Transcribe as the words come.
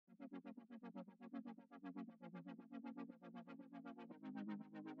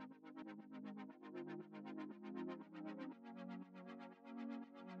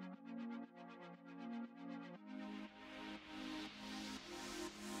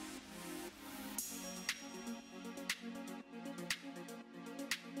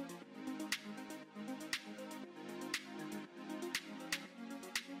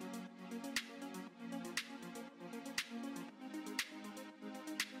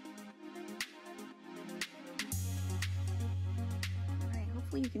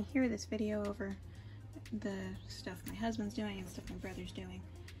hopefully you can hear this video over the stuff my husband's doing and stuff my brother's doing.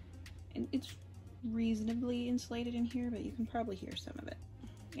 And it's reasonably insulated in here, but you can probably hear some of it.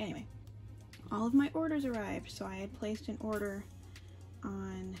 Anyway, all of my orders arrived. So I had placed an order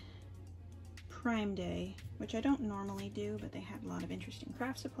on Prime Day, which I don't normally do, but they had a lot of interesting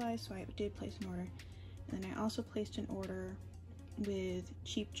craft supplies, so I did place an order. And then I also placed an order with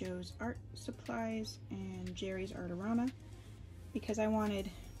Cheap Joe's Art Supplies and Jerry's Artorama, because I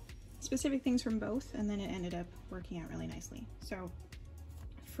wanted specific things from both, and then it ended up working out really nicely. So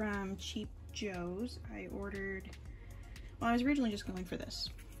from Cheap Joe's, I ordered, well, I was originally just going for this.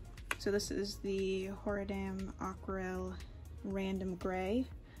 So this is the Horadam Aquarelle Random Gray.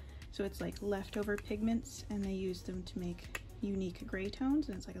 So it's like leftover pigments, and they use them to make unique gray tones,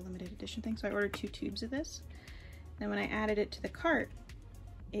 and it's like a limited edition thing. So I ordered 2 tubes of this. Then when I added it to the cart,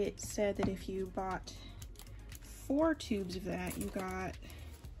 it said that if you bought 4 tubes of that, you got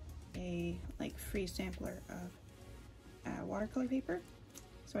a like free sampler of watercolor paper.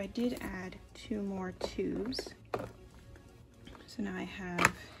 So I did add 2 more tubes. So now I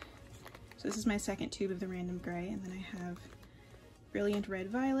have, so this is my second tube of the Random Gray, and then I have Brilliant Red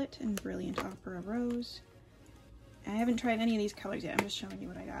Violet and Brilliant Opera Rose. I haven't tried any of these colors yet, I'm just showing you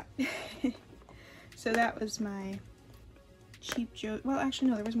what I got. So that was my Cheap Joe, well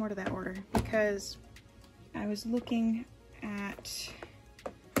actually no, there was more to that order, because I was looking at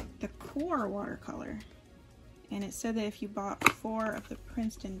the Core watercolor, and it said that if you bought 4 of the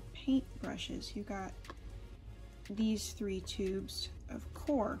Princeton paint brushes, you got these 3 tubes of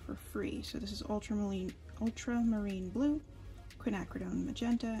Core for free. So this is Ultramarine Blue, Quinacridone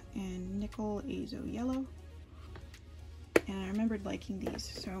Magenta, and Nickel Azo Yellow. And I remembered liking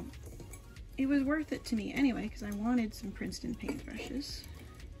these, so it was worth it to me anyway, because I wanted some Princeton paint brushes.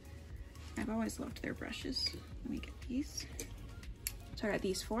 I've always loved their brushes. Let me get these. So I got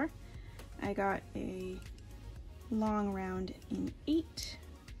these 4. I got a long round in 8,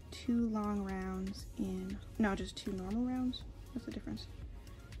 2 long rounds in, no, just 2 normal rounds. What's the difference?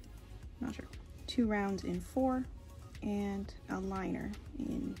 Not sure. 2 rounds in 4, and a liner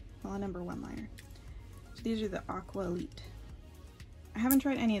in, well, a number 1 liner. So these are the Aqua Elite. I haven't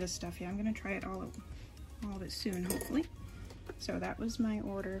tried any of this stuff yet. I'm gonna try it all of it soon, hopefully. So that was my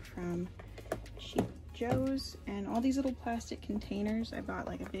order from Cheap Joe's, and all these little plastic containers. I bought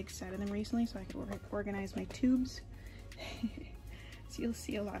like a big set of them recently so I could organize my tubes. So you'll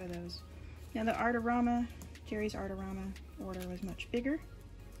see a lot of those. Now the Artorama, Jerry's Artorama order was much bigger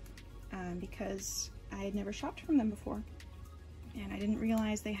because I had never shopped from them before, and I didn't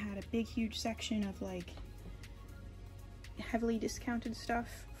realize they had a big huge section of like heavily discounted stuff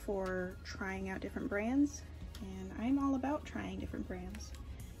for trying out different brands, and I'm all about trying different brands.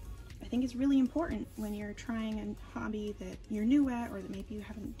 I think it's really important when you're trying a hobby that you're new at, or that maybe you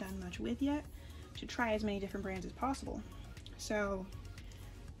haven't done much with yet, to try as many different brands as possible. So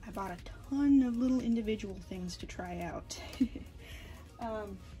I bought a ton of little individual things to try out.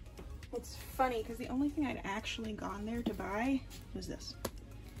 It's funny because the only thing I'd actually gone there to buy was this.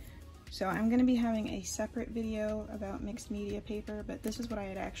 So I'm going to be having a separate video about mixed media paper, but this is what I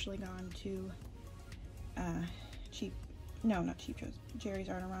had actually gone to Jerry's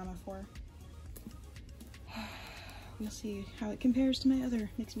Artorama for. We'll see how it compares to my other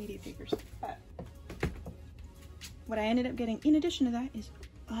mixed media papers. But what I ended up getting in addition to that is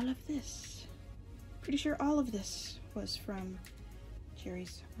all of this. Pretty sure all of this was from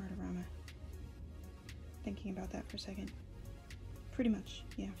Jerry's Artorama. Thinking about that for a second. Pretty much,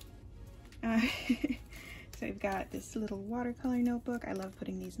 yeah. So I've got this little watercolor notebook. I love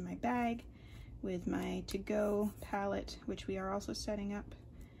putting these in my bag with my to-go palette, which we are also setting up.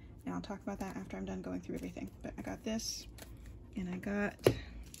 And I'll talk about that after I'm done going through everything. But I got this, and I got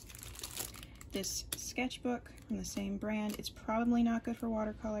this sketchbook from the same brand. It's probably not good for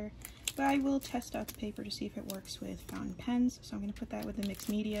watercolor, but I will test out the paper to see if it works with fountain pens. So I'm going to put that with the mixed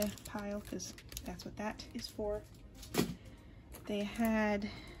media pile, because that's what that is for. They had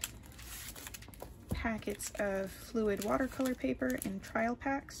packets of fluid watercolor paper in trial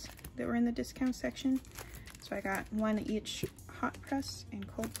packs that were in the discount section. So I got one each hot press and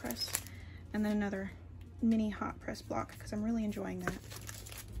cold press, and then another mini hot press block because I'm really enjoying that.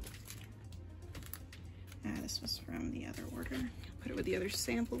 This was from the other order. Put it with the other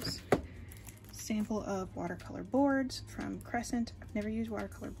samples. Sample of watercolor boards from Crescent. I've never used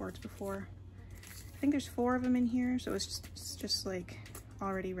watercolor boards before. I think there's 4 of them in here, so it's just like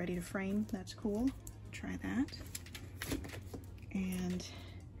already ready to frame. That's cool. Try that. And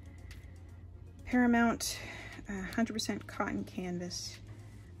Paramount 100% cotton canvas.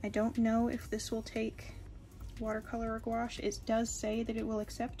 I don't know if this will take watercolor or gouache. It does say that it will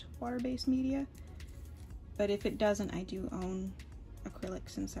accept water-based media, but if it doesn't, I do own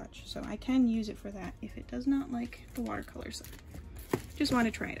acrylics and such, so I can use it for that if it does not like the watercolors. Just want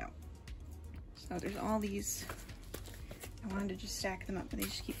to try it out. So there's all these. I wanted to just stack them up, but they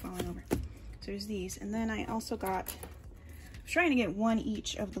just keep falling over. So there's these, and then I also got, I was trying to get one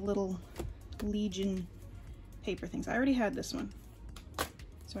each of the little Legion paper things. I already had this one.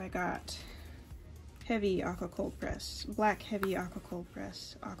 So I got heavy aqua cold press, black heavy aqua cold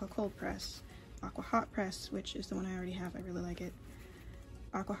press, aqua cold press, aqua hot press, which is the one I already have. I really like it.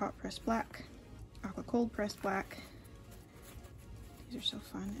 Aqua hot press black, aqua cold press black. These are so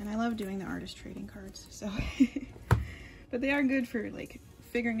fun, and I love doing the artist trading cards. So, but they are good for like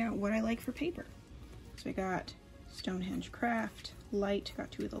figuring out what I like for paper. So I got Stonehenge Craft, light,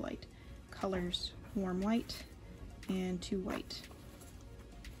 got 2 of the light colors, warm white, and 2 white.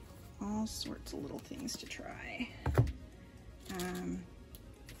 All sorts of little things to try.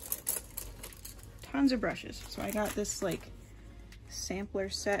 Tons of brushes. So I got this like sampler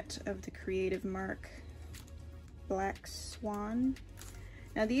set of the Creative Mark Black Swan.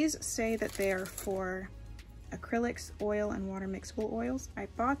 Now these say that they are for acrylics, oil, and water mixable oils. I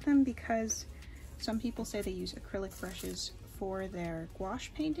bought them because some people say they use acrylic brushes for their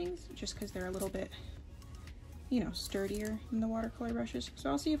gouache paintings, just because they're a little bit, you know, sturdier than the watercolor brushes. So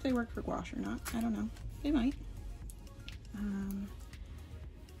I'll see if they work for gouache or not. I don't know. They might.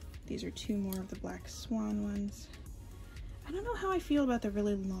 These are 2 more of the Black Swan ones. I don't know how I feel about the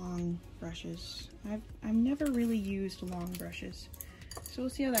really long brushes. I've never really used long brushes. So we'll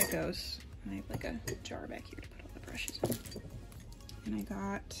see how that goes. I have like a jar back here to put all the brushes in. And I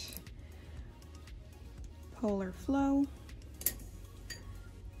got Polar Flow.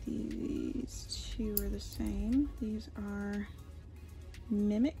 These 2 are the same. These are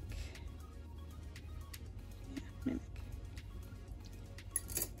Mimic. Yeah, Mimic.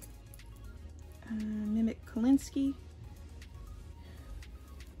 Mimic Kolinsky.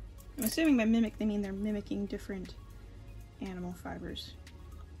 I'm assuming by mimic they mean they're mimicking different animal fibers.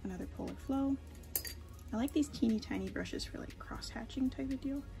 Another Polar Flow. I like these teeny tiny brushes for like cross-hatching type of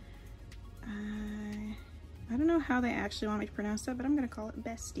deal. I don't know how they actually want me to pronounce that, but I'm gonna call it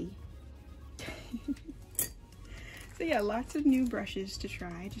Bestie. So yeah, lots of new brushes to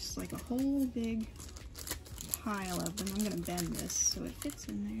try, just like a whole big pile of them. I'm gonna bend this so it fits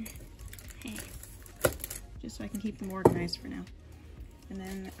in there. Just so I can keep them organized for now. And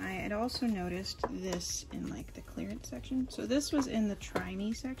then I had also noticed this in like the clearance section. So this was in the Try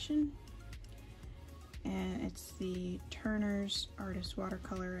Me section. And it's the Turner's Artist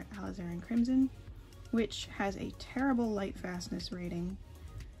Watercolor Alizarin Crimson, which has a terrible light fastness rating.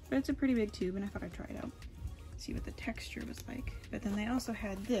 But it's a pretty big tube, and I thought I'd try it out. See what the texture was like. But then they also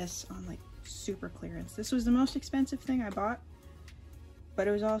had this on like super clearance. This was the most expensive thing I bought, but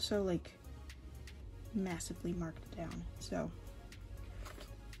it was also like massively marked down. So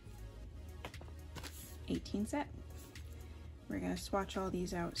 18 set. We're gonna swatch all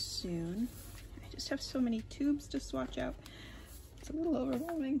these out soon. I just have so many tubes to swatch out. It's a little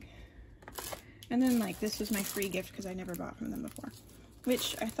overwhelming. And then like this was my free gift because I never bought from them before,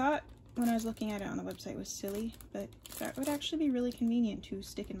 which I thought when I was looking at it on the website was silly, but that would actually be really convenient to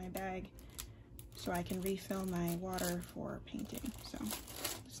stick in my bag so I can refill my water for painting. So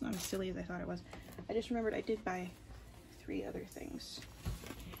it's not as silly as I thought it was. I just remembered I did buy 3 other things.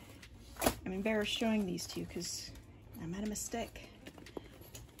 I'm embarrassed showing these to you because I made a mistake.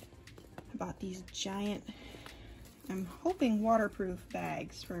 I bought these giant, I'm hoping waterproof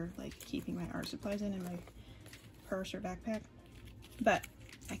bags for like keeping my art supplies in my purse or backpack, but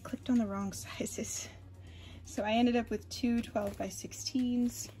I clicked on the wrong sizes. So I ended up with 2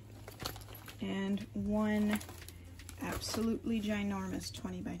 12x16s and 1 absolutely ginormous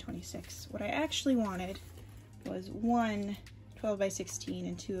 20x26. What I actually wanted was 1 12x16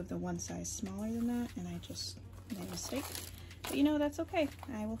 and 2 of the one size smaller than that, and I just made a mistake. But you know, that's okay.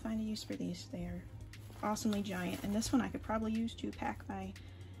 I will find a use for these. They are awesomely giant, and this one I could probably use to pack my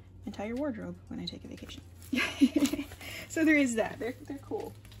entire wardrobe when I take a vacation. So there is that. They're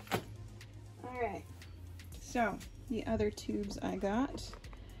cool. Alright, so the other tubes I got,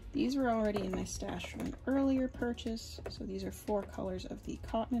 these were already in my stash from an earlier purchase. So these are 4 colors of the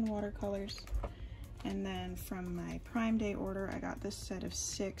Cotman watercolors. And then from my Prime Day order, I got this set of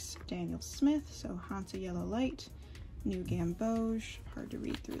 6 Daniel Smith. So Hansa Yellow Light, New Gamboge, hard to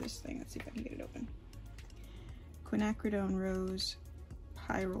read through this thing. Let's see if I can get it open. Quinacridone Rose,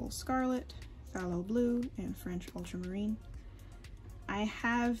 Pyrrole Scarlet, Phthalo Blue, and French Ultramarine. I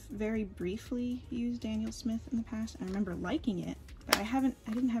have very briefly used Daniel Smith in the past. I remember liking it, but I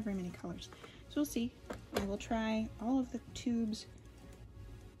didn't have very many colors. So we'll see. I will try all of the tubes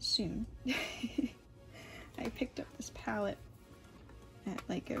soon. I picked up this palette at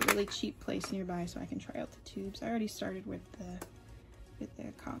like a really cheap place nearby so I can try out the tubes. I already started with the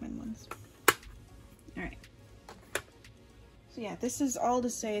common ones. Alright. So yeah, this is all to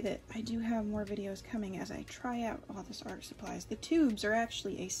say that I do have more videos coming as I try out all this art supplies. The tubes are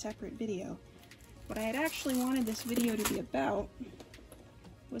actually a separate video. What I had actually wanted this video to be about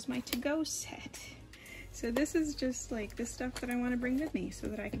was my to-go set. So this is just like the stuff that I want to bring with me so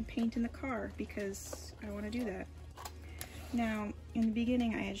that I can paint in the car because I want to do that. Now, in the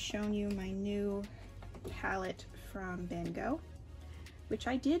beginning I had shown you my new palette from Van Gogh, which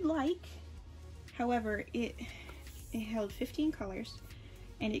I did like. However, it held 15 colors,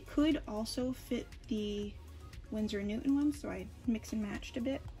 and it could also fit the Winsor & Newton one, so I mix and matched a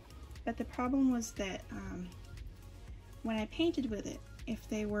bit. But the problem was that when I painted with it, if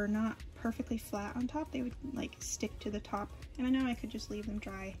they were not perfectly flat on top, they would like stick to the top. And I know I could just leave them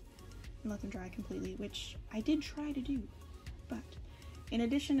dry and let them dry completely, which I did try to do. But in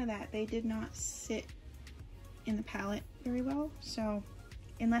addition to that, they did not sit in the palette very well. So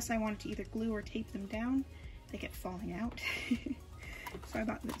unless I wanted to either glue or tape them down, they kept falling out. So I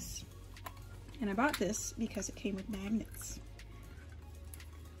bought this. And I bought this because it came with magnets.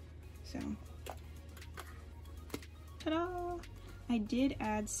 So, ta-da! I did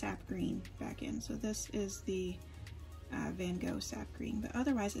add sap green back in. So this is the Van Gogh sap green. But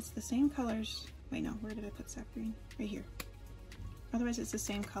otherwise it's the same colors. Wait, no, where did I put sap green? Right here. Otherwise it's the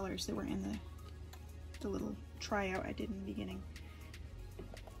same colors that were in the little tryout I did in the beginning.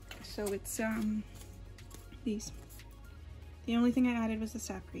 So it's these. The only thing I added was the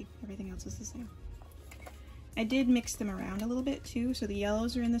sap green. Everything else is the same. I did mix them around a little bit too, so the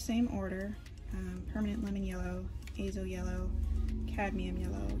yellows are in the same order. Permanent lemon yellow, azo yellow, cadmium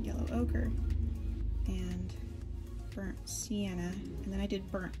yellow, yellow ochre, and burnt sienna. And then I did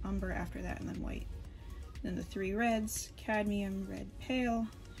burnt umber after that, and then white. Then the three reds: cadmium, red pale,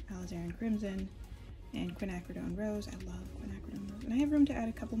 alizarin crimson, and quinacridone rose. I love quinacridone rose. And I have room to add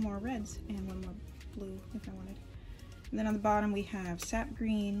a couple more reds and one more blue if I wanted. And then on the bottom we have sap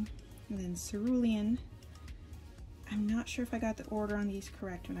green, and then cerulean. I'm not sure if I got the order on these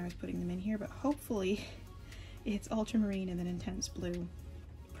correct when I was putting them in here, but hopefully it's ultramarine and then intense blue,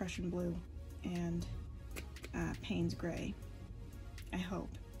 Prussian blue, and Payne's gray. I hope.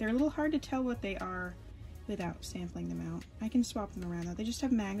 They're a little hard to tell what they are without sampling them out. I can swap them around though. They just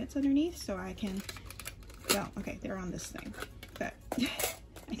have magnets underneath, so I can, well, okay, they're on this thing, but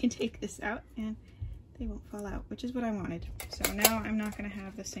I can take this out and they won't fall out, which is what I wanted. So now I'm not going to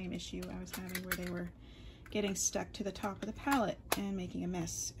have the same issue I was having where they were getting stuck to the top of the palette and making a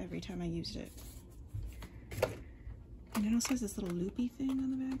mess every time I used it. And it also has this little loopy thing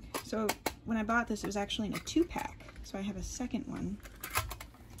on the back. So when I bought this, it was actually in a 2-pack. So I have a second one.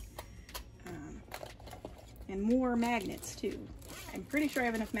 And more magnets too. I'm pretty sure I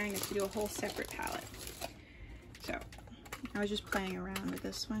have enough magnets to do a whole separate palette. So I was just playing around with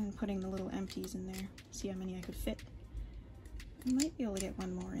this one and putting the little empties in there. See how many I could fit. I might be able to get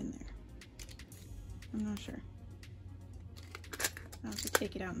one more in there. I'm not sure. I'll have to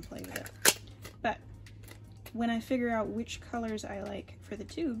take it out and play with it. But when I figure out which colors I like for the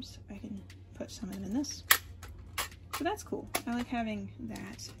tubes, I can put some of them in this. So that's cool. I like having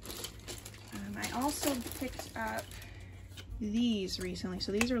that. I also picked up these recently.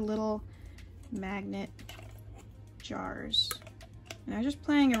 So these are little magnet jars. And I was just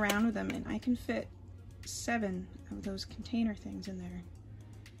playing around with them, and I can fit 7 of those container things in there.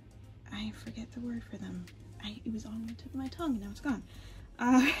 I forget the word for them. It was on the tip of my tongue and now it's gone.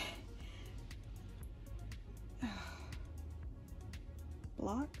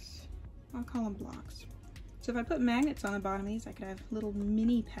 Blocks? I'll call them blocks. So if I put magnets on the bottom of these, I could have little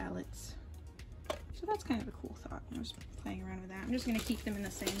mini palettes. So that's kind of a cool thought. I was playing around with that. I'm just going to keep them in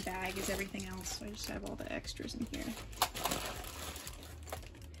the same bag as everything else, so I just have all the extras in here.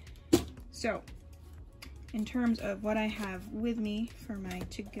 So, in terms of what I have with me for my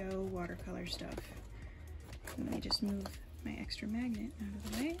to-go watercolor stuff, let me just move my extra magnet out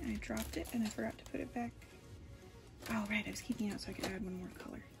of the way. I dropped it and I forgot to put it back. Oh right, I was keeping it out so I could add one more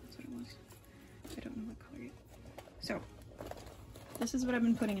color. That's what it was. I don't know what color yet. So, this is what I've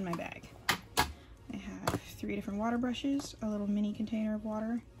been putting in my bag. I have 3 different water brushes, a little mini container of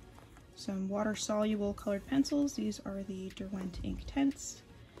water, some water-soluble colored pencils. These are the Derwent Ink Tints.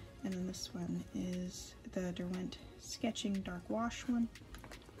 And then this one is the Derwent Sketching Dark Wash one.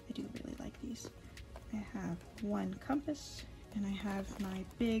 I do really like these. I have one compass, and I have my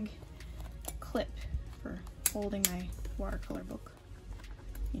big clip for holding my watercolor book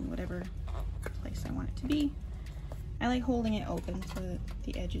in whatever it to be. I like holding it open so that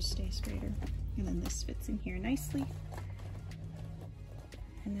the edges stay straighter. And then this fits in here nicely.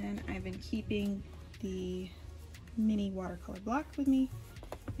 And then I've been keeping the mini watercolor block with me.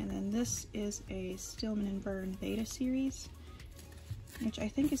 And then this is a Stillman & Byrne Beta series, which I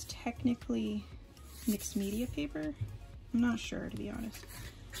think is technically mixed media paper. I'm not sure, to be honest.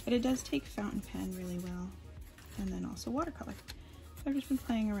 But it does take fountain pen really well. And then also watercolor. So I've just been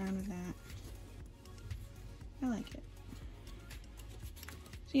playing around with that. I like it.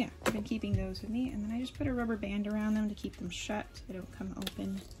 So yeah, I've been keeping those with me, and then I just put a rubber band around them to keep them shut so they don't come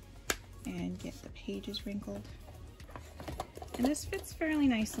open and get the pages wrinkled. And this fits fairly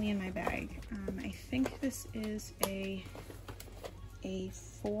nicely in my bag. I think this is a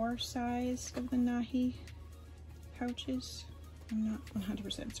 4 size of the Nahi pouches. I'm not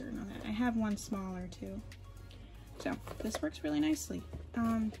 100% certain on that. I have one smaller too. So this works really nicely.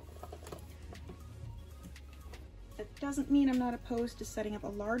 That doesn't mean I'm not opposed to setting up a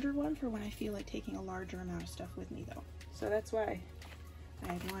larger one for when I feel like taking a larger amount of stuff with me though. So that's why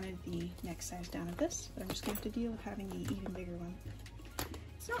I wanted the next size down of this, but I'm just gonna have to deal with having the even bigger one.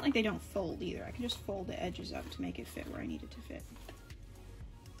 It's not like they don't fold either. I can just fold the edges up to make it fit where I need it to fit.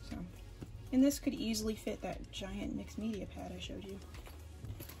 So, and this could easily fit that giant mixed media pad I showed you.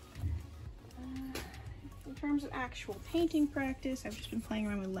 In terms of actual painting practice, I've just been playing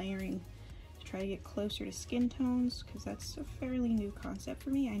around with layering to try to get closer to skin tones, because that's a fairly new concept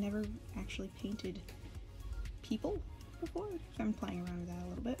for me. I never actually painted people before, so I'm playing around with that a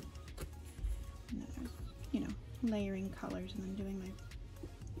little bit. And then, you know, layering colors and then doing my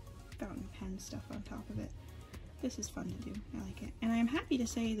fountain pen stuff on top of it. This is fun to do. I like it. And I am happy to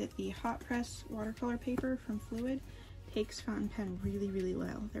say that the hot press watercolor paper from Fluid takes fountain pen really, really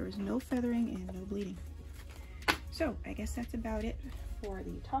well. There was no feathering and no bleeding. So I guess that's about it for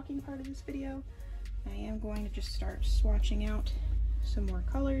the talking part of this video. I am going to just start swatching out some more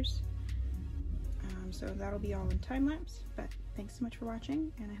colors. So that'll be all in time lapse, but thanks so much for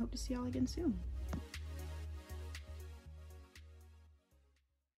watching, and I hope to see y'all again soon.